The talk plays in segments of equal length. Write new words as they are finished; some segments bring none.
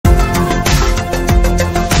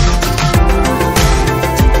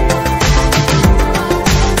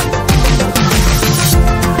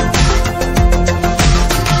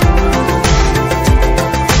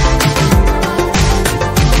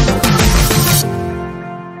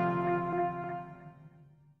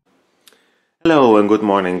Hello and good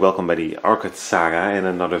morning, welcome by the Orchid Saga in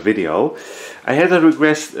another video. I had a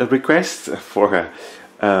request for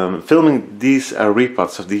filming these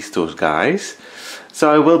repots of these two guys.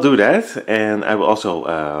 So I will do that, and I will also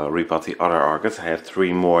repot the other orchids. I have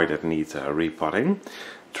 3 more that need repotting,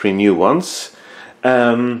 3 new ones.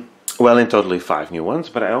 Well, in totally 5 new ones,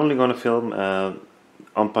 but I'm only going to film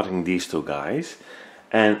on potting these 2 guys.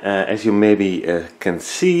 And as you maybe can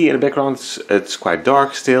see in the background, it's quite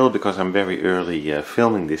dark still because I'm very early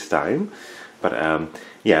filming this time. But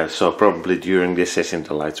yeah, so probably during this session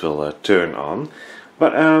the lights will turn on.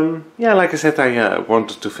 But yeah, like I said, I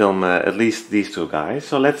wanted to film at least these 2 guys.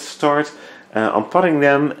 So let's start on potting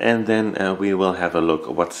them, and then we will have a look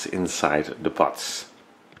at what's inside the pots.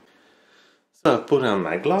 So I put on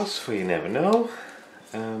my gloves for you never know.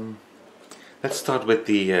 Let's start with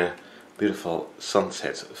the beautiful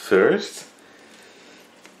sunset first,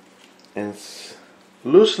 and it's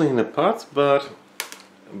loosely in the pot but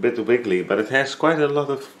a bit wiggly, but it has quite a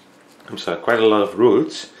lot of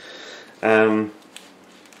roots, I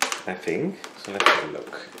think. So let's have a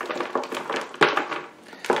look.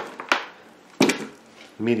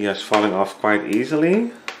 Media is falling off quite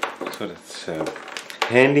easily, so that's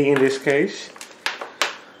handy in this case,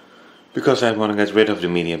 because I want to get rid of the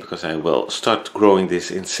media, because I will start growing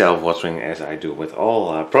this in self-watering as I do with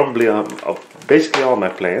all, probably basically all my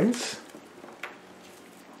plants.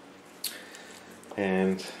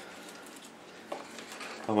 And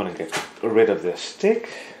I want to get rid of the stick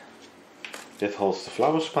that holds the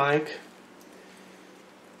flower spike.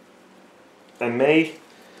 I may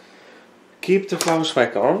keep the flower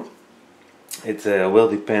spike on. It will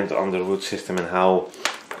depend on the root system and how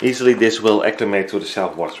easily this will acclimate to the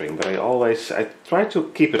self-watering, but I try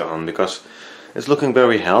to keep it on because it's looking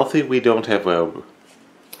very healthy. We don't have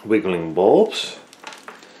wiggling bulbs,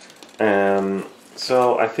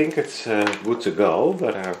 so I think it's good to go,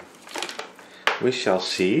 but we shall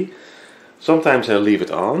see. Sometimes I leave it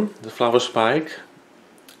on, the flower spike,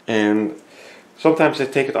 and sometimes I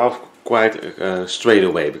take it off quite straight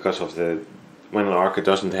away because of when an orchid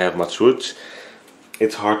doesn't have much roots,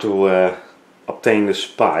 it's hard to obtain the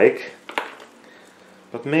spike,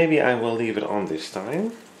 but maybe I will leave it on this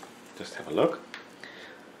time. Just have a look.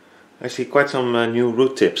 I see quite some new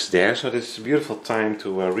root tips there, so this is a beautiful time to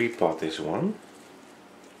repot this one.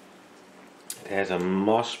 It has a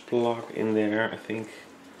moss plug in there, I think,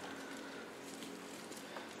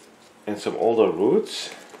 and some older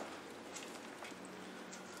roots.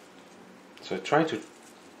 So I try to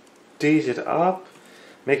tease it up,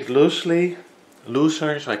 make it looser,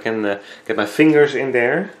 so I can get my fingers in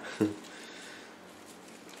there.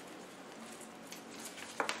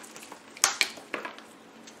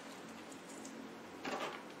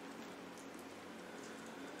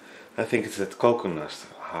 I think it's that coconut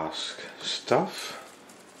husk stuff.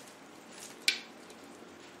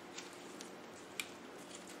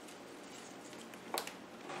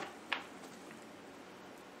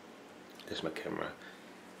 There's my camera.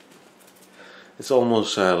 It's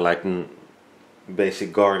almost like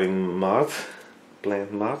basic gardening mud,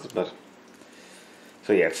 plant mud, but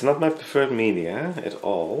so yeah, it's not my preferred media at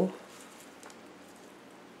all.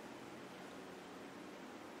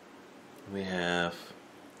 We have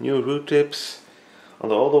new root tips on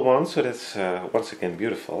the older ones, so that's once again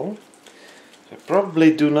beautiful. So I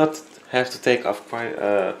probably do not have to take off quite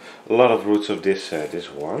a lot of roots of this this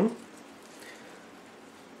one.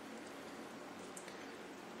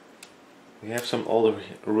 We have some older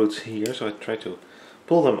roots here, so I try to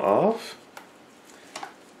pull them off,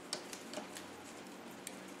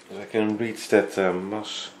 so I can reach that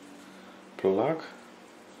moss plug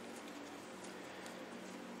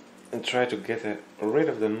and try to get rid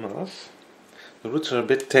of the moss. The roots are a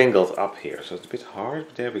bit tangled up here, so it's a bit hard,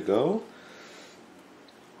 but there we go.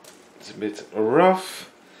 It's a bit rough,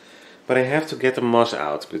 but I have to get the moss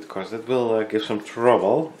out because that will give some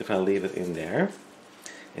trouble if I leave it in there.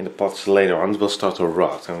 In the pots later on it will start to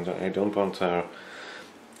rot, and I don't want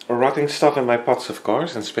rotting stuff in my pots, of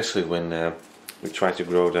course, and especially when we try to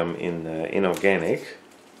grow them in inorganic.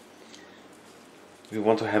 We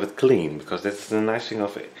want to have it clean, because that's the nice thing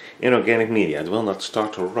of inorganic media. It will not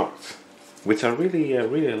start to rot, which I really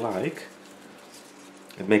really like.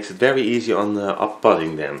 It makes it very easy on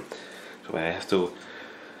up-potting them. So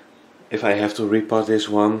if I have to repot this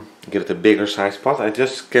one, give it a bigger size pot, I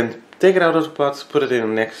just can take it out of the pot, put it in the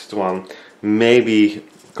next one, maybe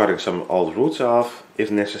cutting some old roots off if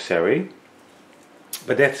necessary.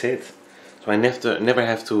 But that's it. So I never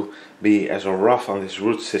have to be as rough on this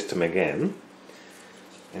root system again.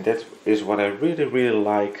 And that is what I really really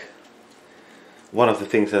like. One of the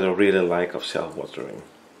things that I really like of self-watering.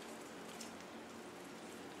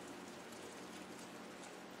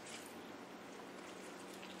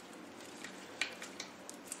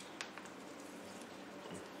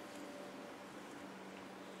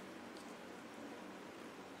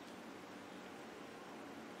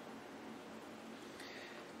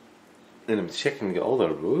 And I'm checking the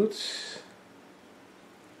older roots.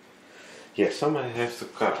 Yeah, some I have to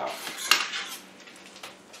cut off.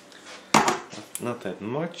 Not that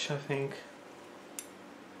much, I think.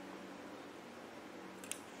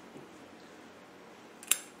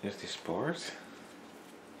 Here's this part.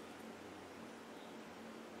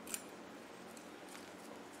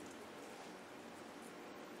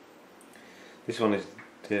 This one is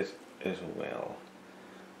dead as well.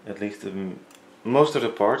 At least most of the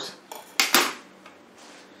parts.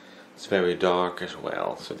 It's very dark as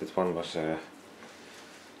well. So this one was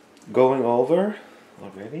going over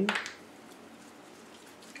already.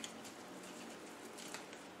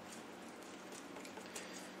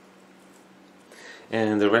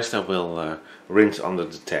 And the rest I will rinse under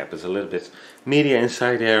the tap. There's a little bit media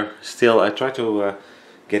inside there still. I try to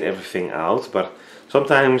get everything out, but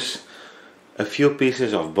sometimes a few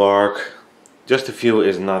pieces of bark, just a few,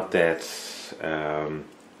 is not that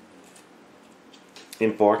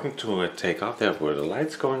important to take off. There were the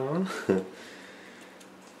lights going on.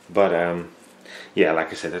 But yeah,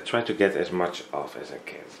 like I said, I try to get as much off as I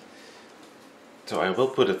can. So I will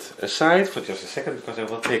put it aside for just a second, because I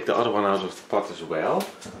will take the other one out of the pot as well.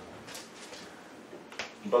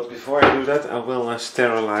 But before I do that, I will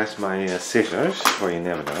sterilize my scissors, for you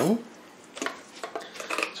never know.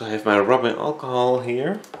 So I have my rubbing alcohol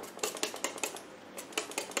here.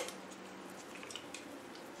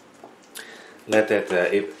 Let that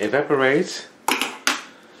evaporate.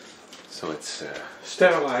 So it's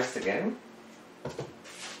sterilized again.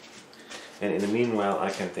 And in the meanwhile, I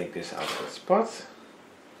can take this out of its pot.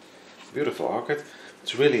 Beautiful orchid.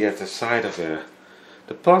 It's really at the side of the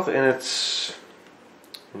pot, and it's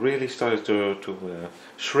really started to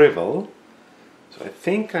shrivel. So I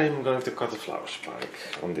think I'm going to cut a flower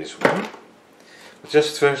spike on this one. But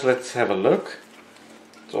just first, let's have a look.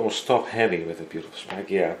 It's almost top heavy with a beautiful spike.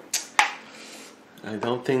 Yeah, I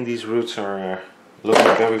don't think these roots are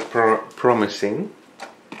looking very promising,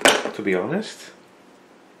 to be honest.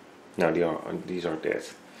 No, these are dead.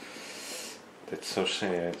 That's so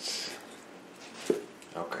sad.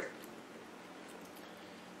 Okay.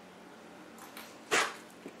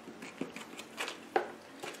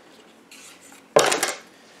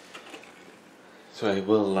 So I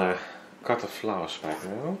will cut a flower spike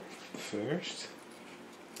now, first.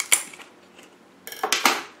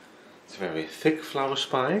 It's a very thick flower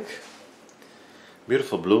spike.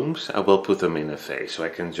 Beautiful blooms. I will put them in a vase so I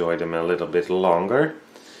can enjoy them a little bit longer.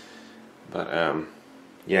 But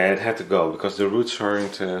yeah, it had to go because the roots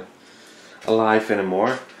aren't alive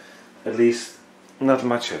anymore. At least not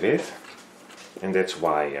much of it. And that's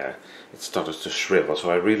why it started to shrivel.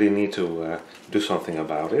 So I really need to do something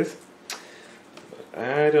about it. But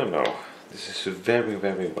I don't know. This is very,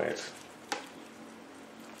 very wet.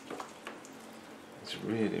 It's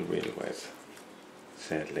really, really wet.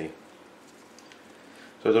 Sadly.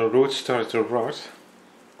 So the roots started to rot.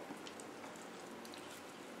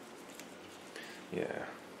 Yeah.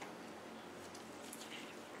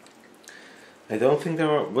 I don't think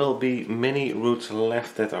there will be many roots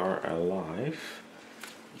left that are alive.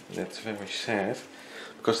 That's very sad,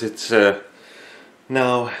 because it's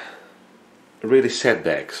now really set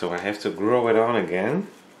back, so I have to grow it on again,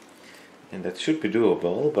 and that should be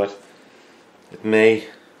doable, but it may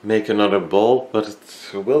make another bulb, but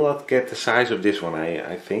it will not get the size of this one,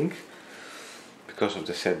 I think, because of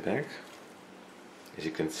the setback, as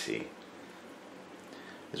you can see.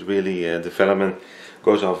 It's really, development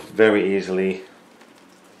goes off very easily.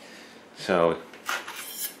 So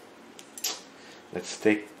let's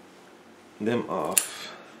take them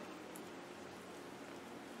off.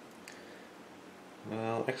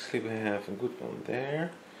 Well, actually we have a good one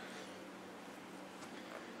there.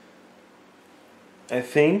 I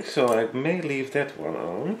think, so I may leave that one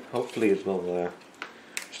on. Hopefully it will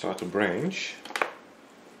start to branch.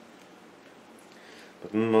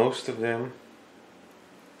 But most of them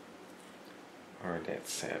are dead,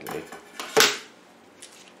 sadly.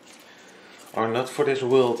 Are not for this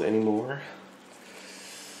world anymore.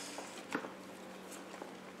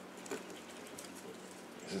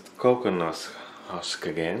 Is it coconut husk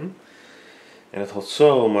again? And it holds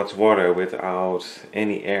so much water without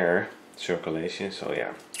any air circulation, so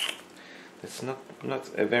yeah, that's not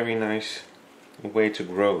a very nice way to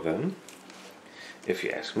grow them, if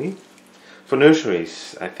you ask me. For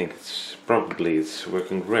nurseries, I think it's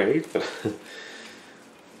working great, but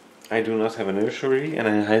I do not have a nursery, and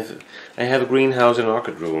I have a greenhouse and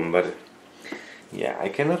orchid room, but yeah, I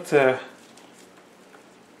cannot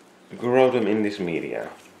grow them in this media.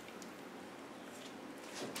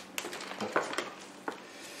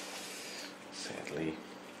 Sadly.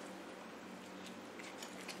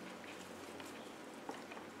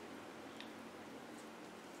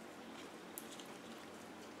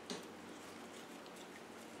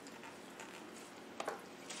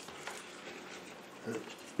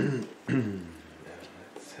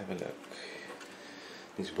 Let's have a look.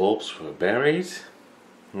 These bulbs were buried.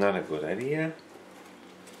 Not a good idea.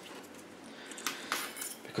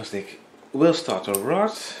 Because they will start to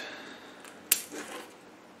rot.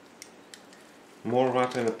 More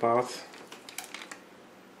rot in the pot.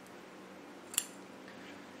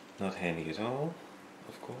 Not handy at all,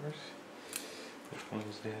 of course. Which one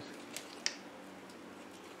is that?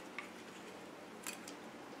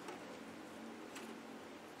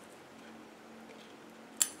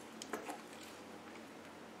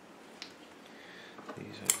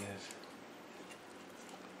 These are that.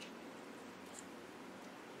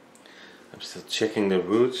 I'm still checking the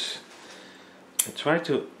roots. I try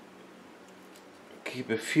to keep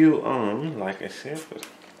a few on, like I said, but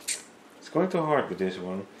it's going too hard with this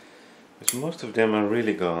one, because most of them are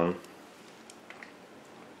really gone.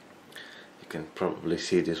 You can probably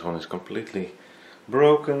see this one is completely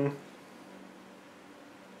broken.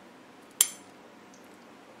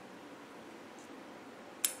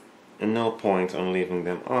 And no point on leaving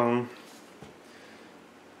them on.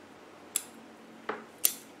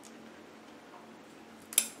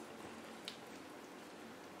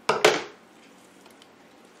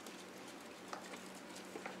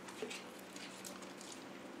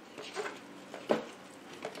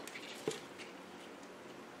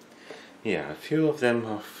 Yeah, a few of them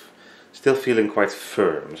are still feeling quite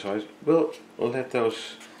firm, so I will let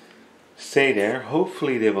those stay there.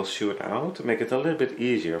 Hopefully they will shoot out to make it a little bit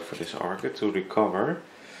easier for this orchid to recover.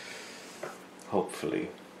 Hopefully.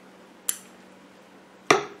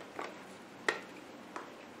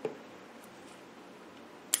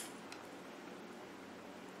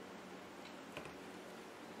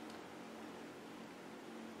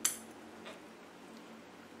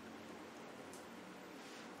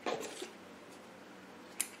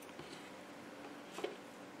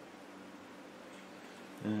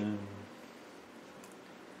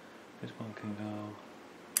 This one can go.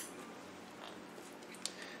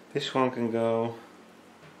 This one can go.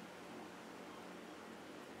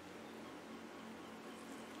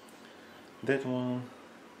 That one.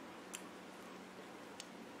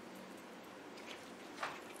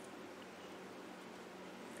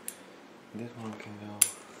 This one can go.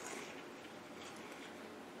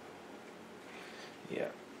 Yeah.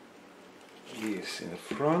 These in the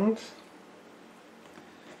front.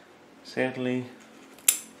 Sadly.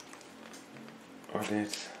 Or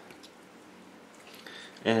that.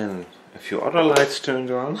 And a few other lights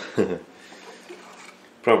turned on.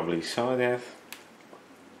 Probably saw that.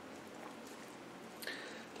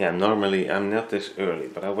 Yeah, normally I'm not this early,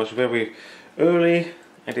 but I was very early.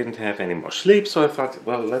 I didn't have any more sleep, so I thought,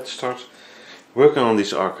 well, let's start working on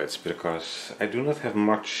these orchids, because I do not have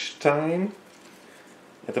much time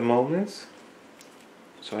at the moment.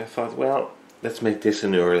 So I thought, well, let's make this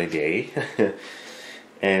an early day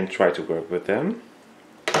and try to work with them.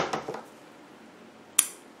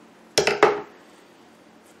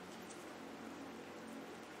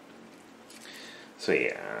 So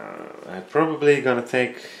yeah, I'm probably gonna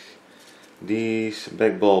take these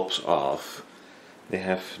back bulbs off.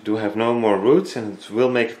 They do have no more roots, and it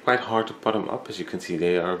will make it quite hard to pot them up. As you can see,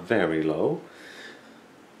 they are very low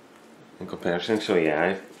in comparison. So yeah,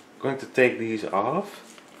 I'm going to take these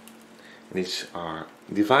off. These are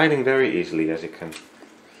dividing very easily, as you can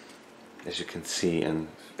see, and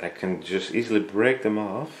I can just easily break them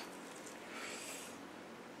off.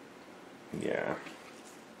 Yeah.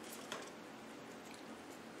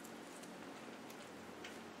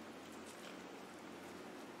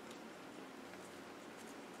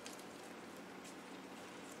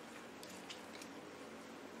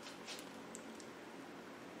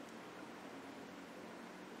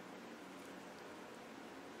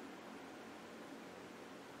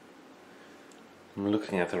 I'm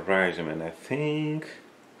looking at the rhizome, and I think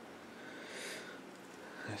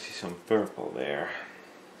I see some purple there.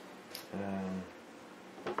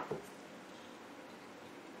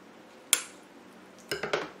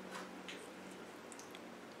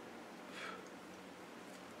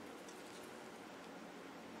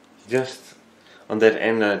 Just on that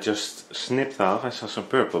end I just snipped off, I saw some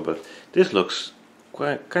purple, but this looks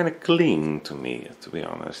quite kind of clean to me, to be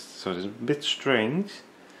honest. So it's a bit strange.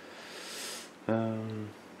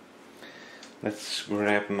 Let's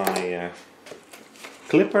grab my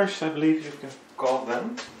clippers, I believe you can call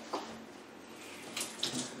them,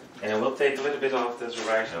 and we'll take a little bit of this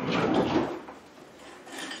rhizome.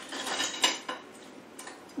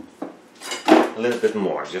 A little bit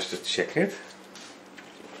more, just to check it.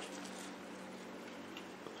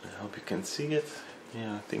 I hope you can see it.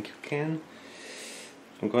 Yeah, I think you can.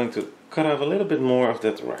 I'm going to cut off a little bit more of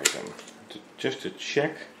that rhizome to just to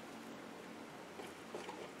check.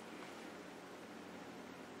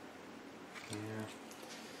 Yeah.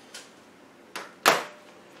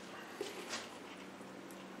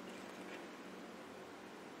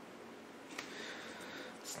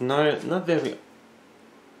 It's not very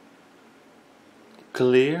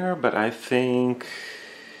clear, but I think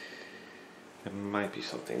there might be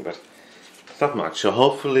something, but not much. So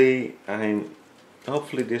hopefully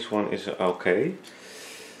this one is okay.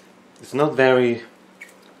 It's not very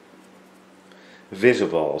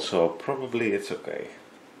visible, so probably it's okay.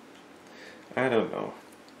 I don't know.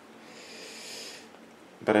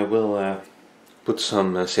 But I will put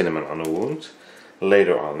some cinnamon on the wound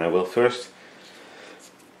later on. I will first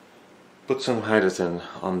put some hydrogen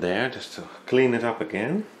on there just to clean it up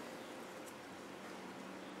again.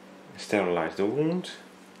 Sterilize the wound.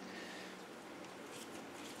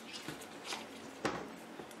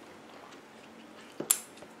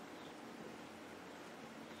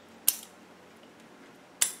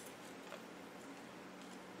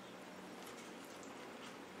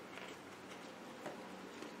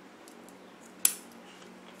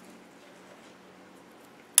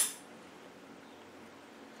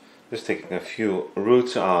 Just taking a few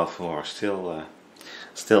roots off who are still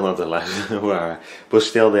not alive, who are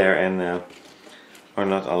still there and are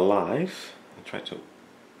not alive. I try to,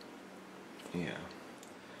 yeah.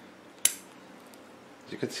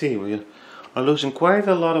 As you can see, we are losing quite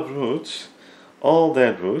a lot of roots, all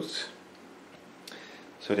dead roots,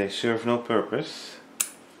 so they serve no purpose.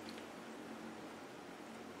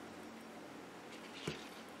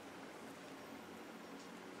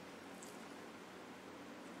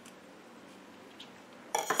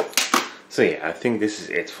 So yeah, I think this is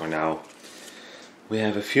it for now. We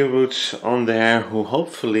have a few roots on there who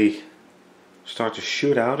hopefully start to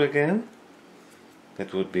shoot out again.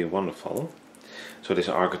 That would be wonderful. So this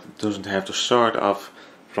orchid doesn't have to start off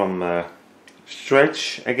from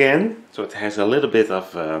scratch again. So it has a little bit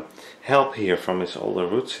of help here from its older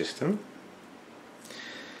root system.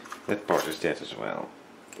 That part is dead as well.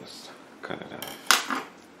 Just cut it out.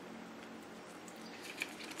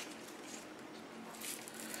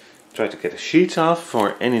 Try to get the sheets off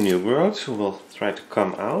for any new growths who will try to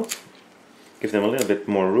come out. Give them a little bit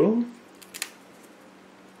more room.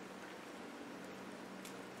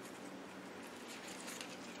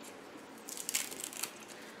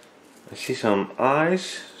 I see some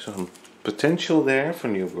eyes, some potential there for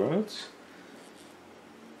new growths.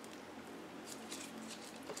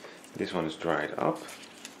 This one is dried up,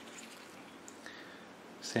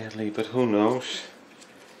 sadly, but who knows.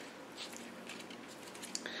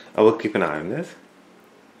 I will keep an eye on it.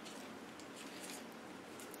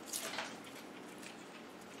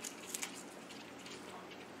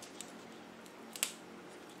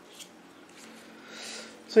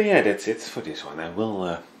 So yeah, that's it for this one. I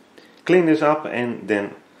will clean this up and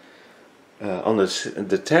then on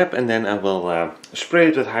the tap, and then I will spray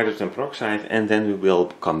it with hydrogen peroxide, and then we will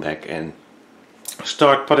come back and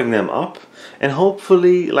start potting them up. And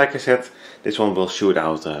hopefully, like I said, this one will shoot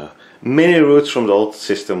out many roots from the old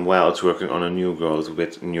system while it's working on a new growth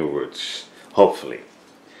with new roots. Hopefully.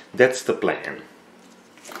 That's the plan.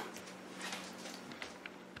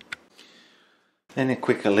 And a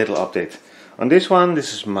quick little update on this one.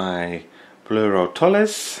 This is my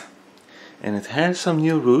Pleurotollis, and it has some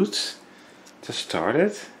new roots. Just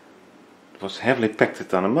started. It was heavily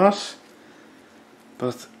packed on a moss,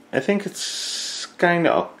 but I think it's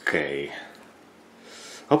kinda okay.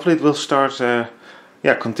 Hopefully it will start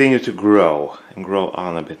continue to grow and grow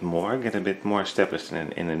on a bit more, get a bit more established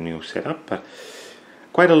in a new setup, but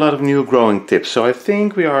quite a lot of new growing tips. So I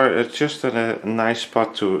think we are just at a nice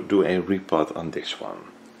spot to do a repot on this one.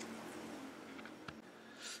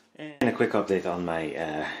 And a quick update on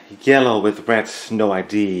my yellow with red no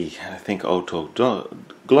ID, I think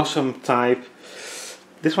Odontoglossum type.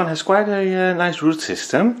 This one has quite a nice root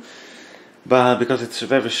system, but because it's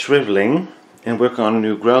very shriveling and working on a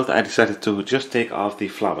new growth, I decided to just take off the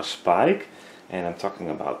flower spike, and I'm talking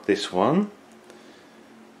about this one.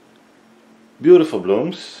 Beautiful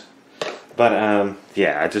blooms, but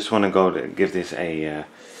yeah, I just want to give this a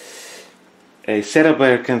setup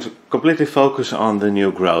where I can completely focus on the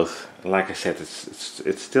new growth. Like I said,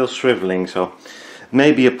 it's still shriveling, so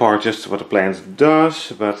maybe a part just what the plant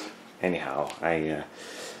does, but anyhow,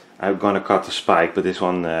 I'm gonna cut the spike, but this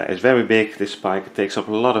one is very big. This spike takes up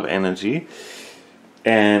a lot of energy,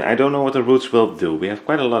 and I don't know what the roots will do. We have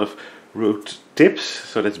quite a lot of root tips,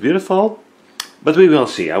 so that's beautiful, but we will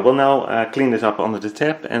see. I will now clean this up under the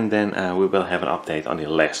tap, and then we will have an update on the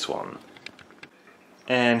last one.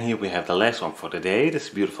 And here we have the last one for the day. This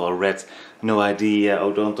beautiful red No Idea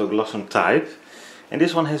Odontoglossum type. And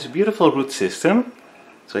this one has a beautiful root system.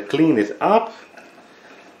 So I cleaned it up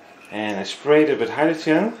and I sprayed it with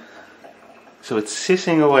hydrogen. So it's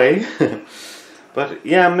sizzing away. But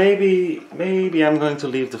yeah, maybe I'm going to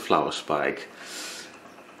leave the flower spike.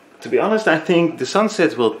 To be honest, I think the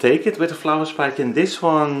Sunset will take it with the flower spike, and this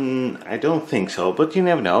one I don't think so, but you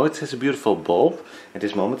never know. It has a beautiful bulb. At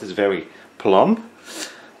this moment it's very plump,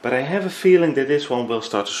 but I have a feeling that this one will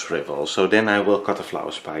start to shrivel, so then I will cut the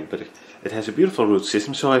flower spike. But it has a beautiful root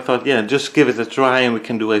system, so I thought, yeah, just give it a try and we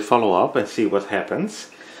can do a follow-up and see what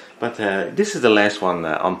happens. But this is the last one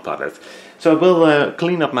unpotted. So I will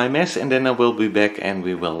clean up my mess and then I will be back and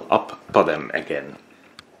we will up-pot them again.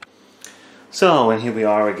 So, and here we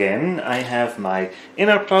are again. I have my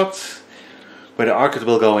inner pot where the orchid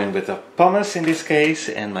will go in with the pumice in this case,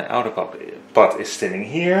 and my outer pot is standing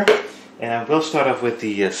here. And I will start off with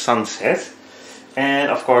the Sunset,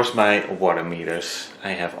 and of course my water meters I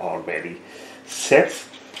have already set.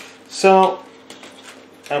 So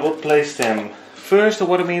I will place them first, the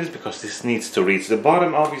water meters, because this needs to reach the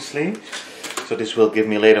bottom obviously. So this will give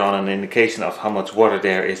me later on an indication of how much water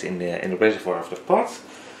there is in the reservoir of the pot.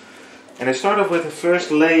 And I start off with the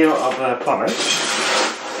first layer of pumice,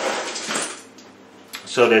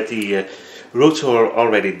 so that the roots who are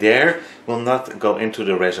already there will not go into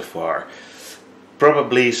the reservoir.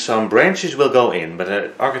 Probably some branches will go in, but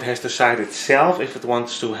the orchid has to decide itself if it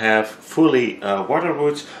wants to have fully water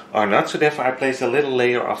roots or not. So therefore I place a little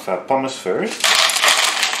layer of pumice first.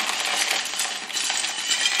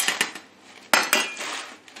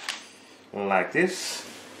 Like this.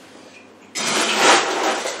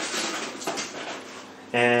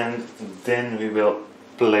 And then we will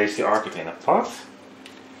place the orchid in a pot.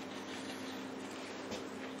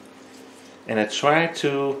 And I try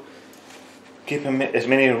to keep as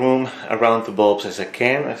many room around the bulbs as I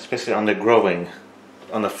can, especially on the growing,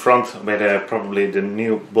 on the front where probably the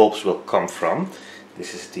new bulbs will come from.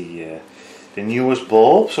 This is the newest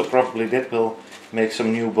bulb, so probably that will make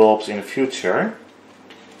some new bulbs in the future.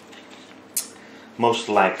 Most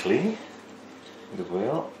likely it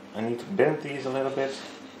will. I need to bend these a little bit.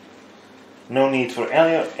 No need for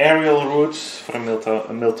aerial roots for the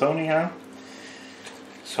Miltonia.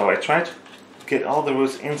 So I try to get all the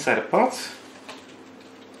roots inside the pot.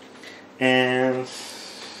 And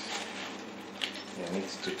I need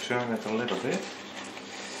to turn it a little bit,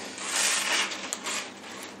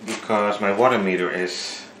 because my water meter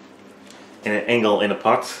is in an angle in the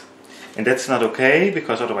pot. And that's not okay,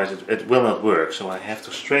 because otherwise it will not work. So I have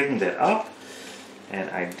to straighten that up. And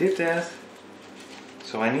I did that.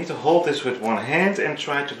 So I need to hold this with one hand and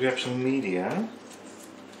try to grab some media.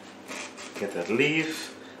 Get that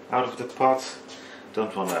leaf out of the pot.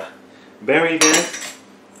 Don't want to bury that.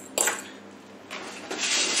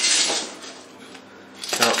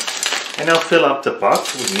 So, and I'll fill up the pot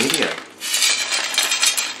with media.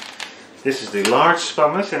 This is the large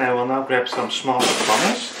pumice, and I will now grab some smaller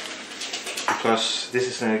pumice, because this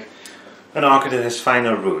is an orchid that has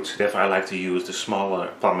finer roots. Therefore I like to use the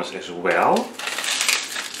smaller pumice as well.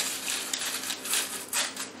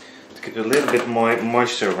 To keep a little bit more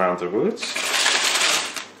moisture around the roots.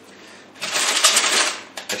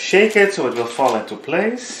 I shake it so it will fall into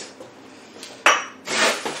place.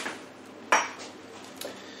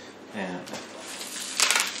 And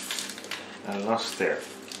I lost that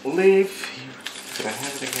leaf. Could I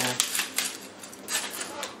have it again?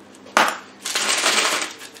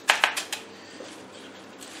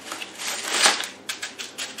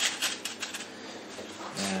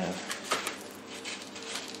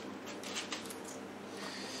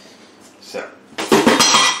 So,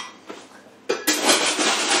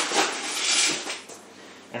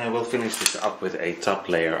 and I will finish this up with a top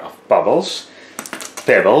layer of pebbles.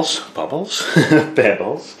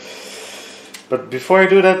 But before I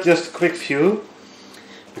do that, just a quick view.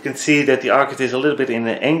 You can see that the orchid is a little bit in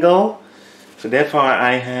an angle, so therefore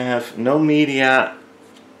I have no media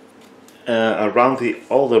around the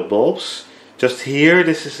older bulbs. Just here,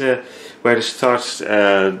 this is where it starts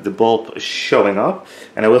the bulb showing up,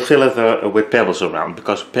 and I will fill it with pebbles around,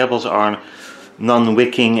 because pebbles are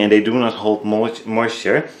non-wicking and they do not hold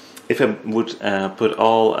moisture. If I would put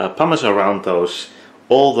all pumice around those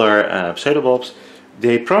older pseudobulbs,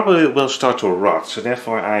 they probably will start to rot. So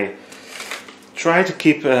therefore I try to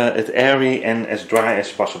keep it airy and as dry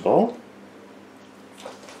as possible.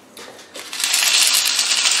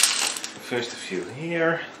 First a few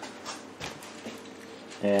here.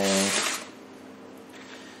 And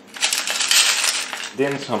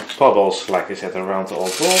then some pebbles, like I said, around the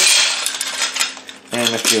old bulb.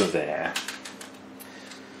 And a few there.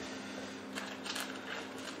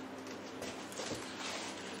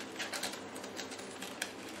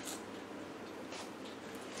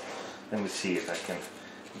 Let me see if I can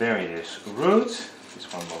bury this root.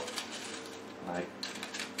 This one will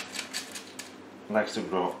likes to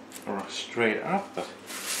grow straight up, but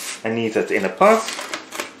I need it in a pot.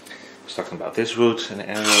 I was talking about this root, an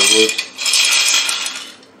arrow root.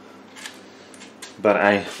 But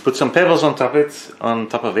I put some pebbles on top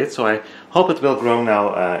of it, so I hope it will grow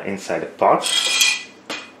now inside the pot.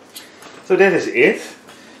 So that is it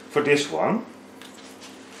for this one.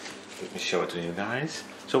 Let me show it to you guys.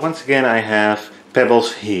 So once again I have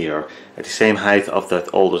pebbles here at the same height of that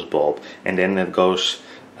oldest bulb, and then it goes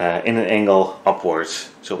in an angle upwards.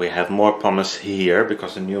 So we have more pumice here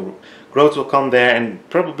because the new growth will come there, and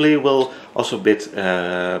probably will also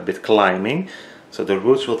bit climbing. So the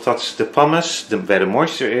roots will touch the pumice, where the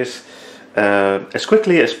moisture is, as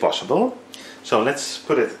quickly as possible. So let's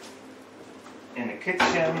put it in the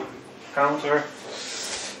kitchen counter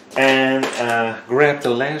and grab the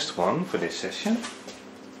last one for this session.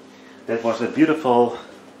 That was a beautiful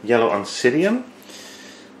yellow Oncidium,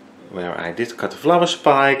 where I did cut the flower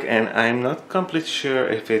spike, and I'm not completely sure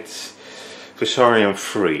if it's fusarium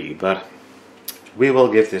free, but we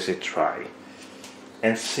will give this a try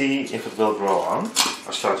and see if it will grow on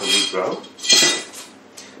or start to regrow.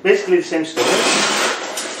 Basically the same story.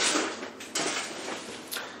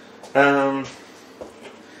 That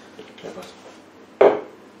was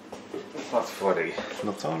pot for the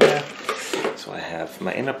Miltonia. So I have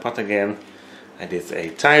my inner pot again. I did a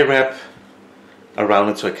tie wrap around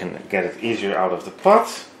it so I can get it easier out of the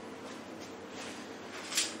pot.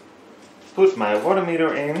 Put my water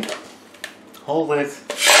meter in, hold it,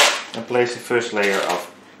 and place the first layer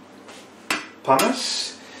of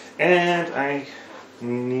pumice. And I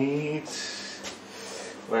need,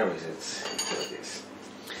 where is it? There it is.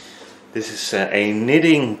 This is a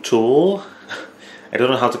knitting tool. I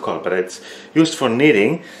don't know how to call it, but it's used for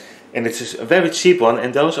knitting, and it's a very cheap one,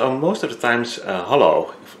 and those are most of the times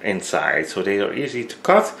hollow inside, so they are easy to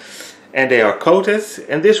cut and they are coated,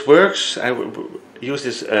 and this works. I use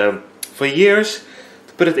this for years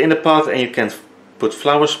to put it in the pot, and you can put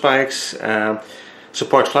flower spikes,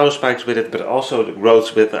 support flower spikes with it, but also the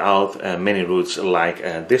growths without many roots like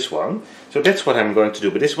this one. So that's what I'm going to do,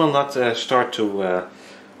 but this will not start to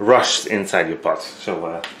rust inside your pot,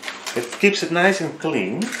 so it keeps it nice and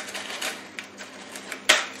clean,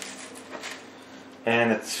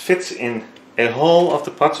 and it fits in a hole of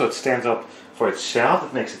the pot so it stands up for itself.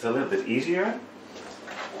 It makes it a little bit easier.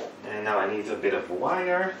 And now I need a bit of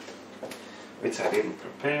wire, which I didn't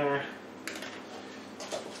prepare,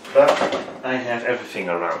 but I have everything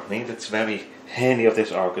around me. That's very handy of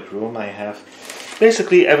this orchid room. I have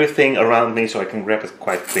basically everything around me so I can grab it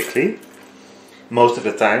quite quickly most of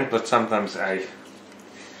the time, but sometimes I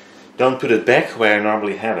don't put it back where I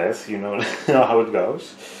normally have it. You know how it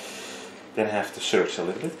goes. Then I have to search a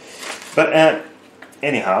little bit. But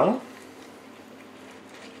anyhow,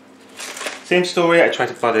 same story. I try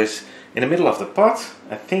to put this in the middle of the pot.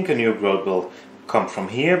 I think a new growth will come from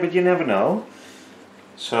here, but you never know.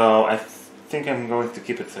 So I think I'm going to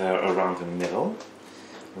keep it around the middle,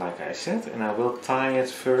 like I said, and I will tie it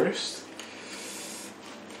first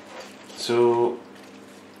to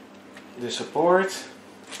the support,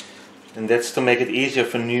 and that's to make it easier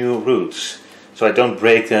for new roots, so I don't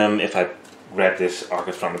break them if I grab this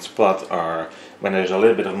orchid from its pot, or when there's a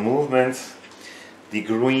little bit of movement, the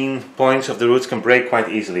green points of the roots can break quite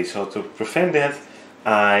easily. So to prevent that,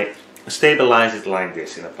 I stabilize it like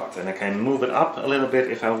this in a pot, and I can move it up a little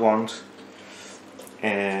bit if I want,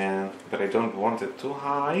 but I don't want it too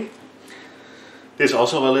high. This is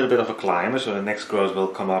also a little bit of a climber, so the next growth will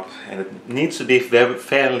come up, and it needs to be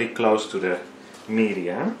fairly close to the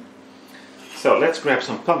media. So let's grab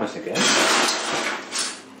some pumice again.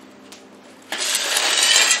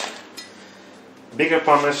 Bigger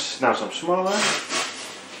pumice, now some smaller.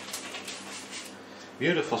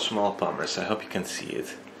 Beautiful small pumice, I hope you can see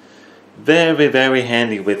it. Very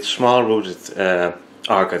handy with small rooted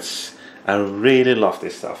orchids. I really love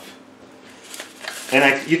this stuff.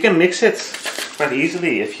 And you can mix it quite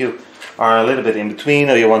easily if you are a little bit in between,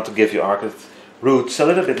 or you want to give your orchid roots a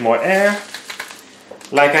little bit more air.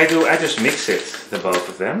 Like I do, I just mix it, the both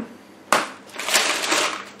of them.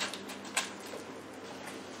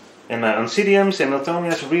 And my Oncidiums and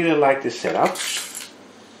Miltonias really like this setup.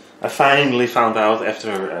 I finally found out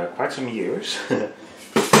after quite some years.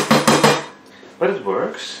 But it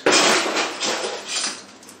works.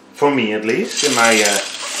 For me at least, in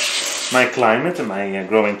my climate and my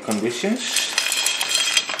growing conditions.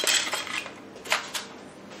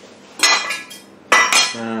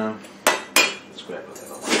 Let's grab a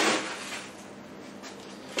little.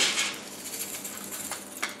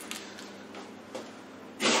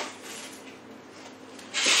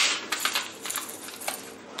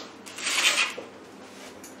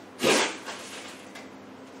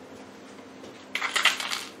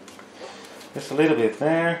 Just a little bit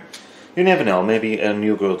there. You never know, maybe a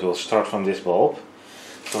new growth will start from this bulb.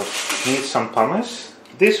 So it needs some pumice.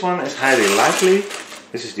 This one is highly likely.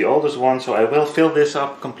 This is the oldest one, so I will fill this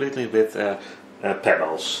up completely with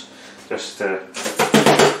pebbles. Just to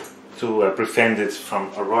prevent it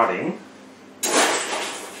from rotting.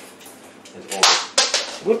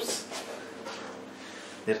 Whoops.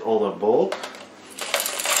 This older bulb.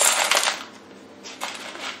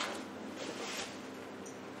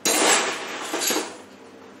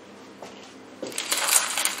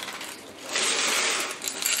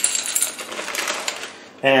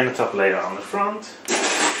 And a top layer on the front,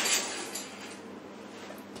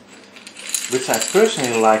 which I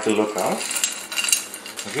personally like the look of.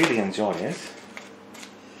 I really enjoy it.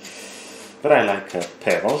 But I like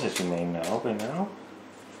pebbles, as you may know by now.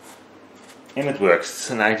 And it works.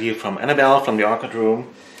 It's an idea from Annabelle from the Orchid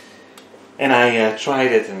room. And I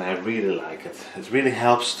tried it and I really like it. It really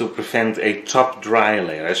helps to prevent a top dry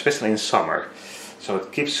layer, especially in summer. So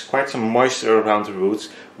it keeps quite some moisture around the roots,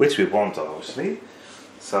 which we want obviously.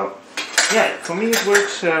 So, yeah, for me it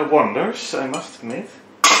works wonders, I must admit.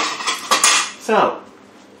 So,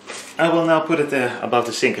 I will now put it above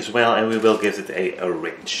the sink as well, and we will give it a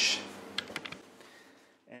rinse.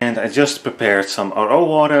 And I just prepared some RO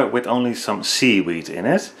water with only some seaweed in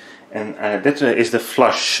it. And that is the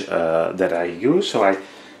flush that I use. So I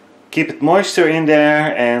keep it moisture in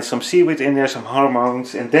there and some seaweed in there, some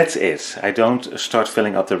hormones, and that's it. I don't start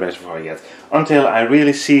filling up the reservoir yet until I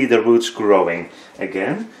really see the roots growing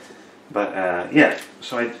again. But yeah,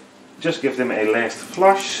 so I just give them a last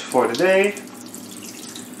flush for the day.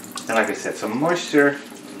 And like I said, some moisture.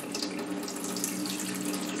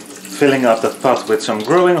 Filling up the pot with some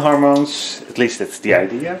growing hormones, at least that's the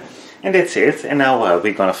idea. And that's it. And now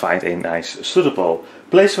we're gonna find a nice, suitable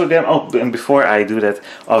place for them. Oh, and before I do that,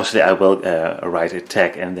 obviously I will write a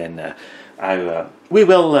tag, and then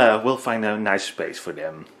we'll find a nice space for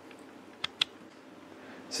them.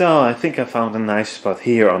 So I think I found a nice spot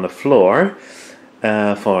here on the floor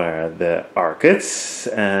for the orchids,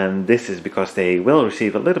 and this is because they will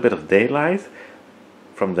receive a little bit of daylight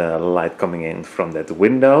from the light coming in from that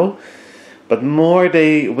window. But more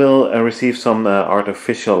they will receive some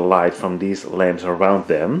artificial light from these lamps around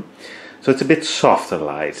them. So it's a bit softer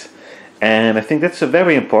light. And I think that's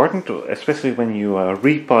very important, especially when you are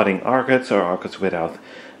repotting orchids or orchids without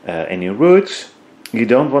any roots. You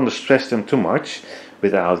don't want to stress them too much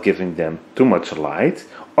without giving them too much light,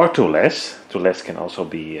 or too less. Too less can also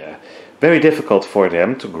be very difficult for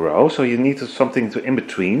them to grow, so you need something in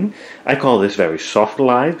between. I call this very soft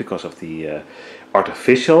light because of the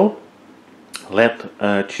artificial lamp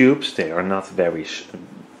tubes. They are not very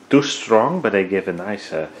too strong, but they give a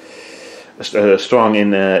nice strong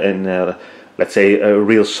in let's say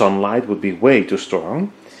real sunlight would be way too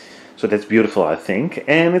strong. So that's beautiful, I think.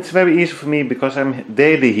 And it's very easy for me because I'm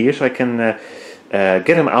daily here, so I can get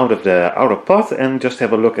them out of the outer pot and just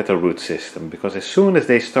have a look at the root system. Because as soon as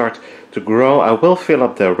they start to grow, I will fill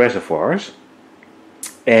up the reservoirs,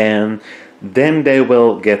 and then they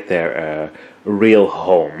will get their real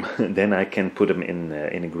home. Then I can put them in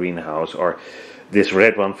a greenhouse, or this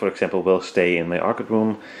red one, for example, will stay in my orchid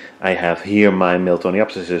room. I have here my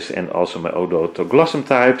Miltonia and also my Odontoglossum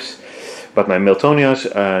types, but my Miltonias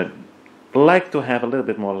like to have a little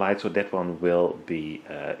bit more light, so that one will be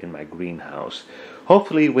in my greenhouse,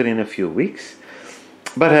 hopefully within a few weeks.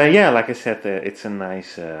 But yeah, like I said, it's a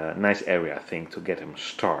nice area, I think, to get them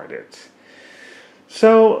started.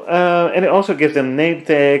 So, and it also gives them name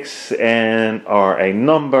tags and or a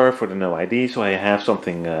number for the no ID, so I have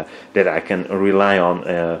something that I can rely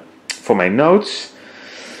on for my notes.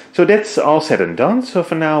 So that's all said and done. So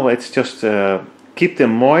for now, it's just keep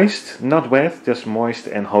them moist, not wet, just moist,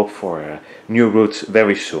 and hope for new roots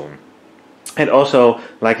very soon. And also,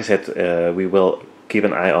 like I said, we will keep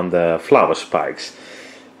an eye on the flower spikes.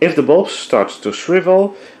 If the bulbs start to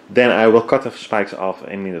shrivel, then I will cut the spikes off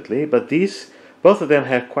immediately. But these, both of them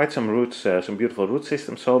have quite some roots, some beautiful root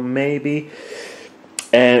systems, so maybe,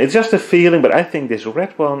 and it's just a feeling, but I think this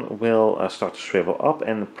red one will start to shrivel up,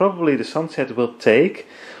 and probably the sunset will take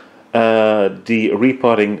the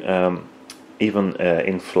repotting even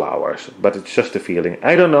in flowers, but it's just a feeling.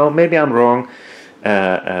 I don't know, maybe I'm wrong,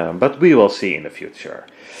 but we will see in the future.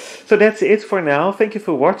 So that's it for now. Thank you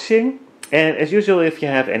for watching. And as usual, if you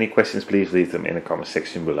have any questions, please leave them in the comment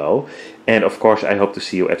section below. And of course, I hope to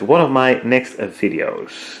see you at one of my next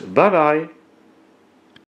videos. Bye bye!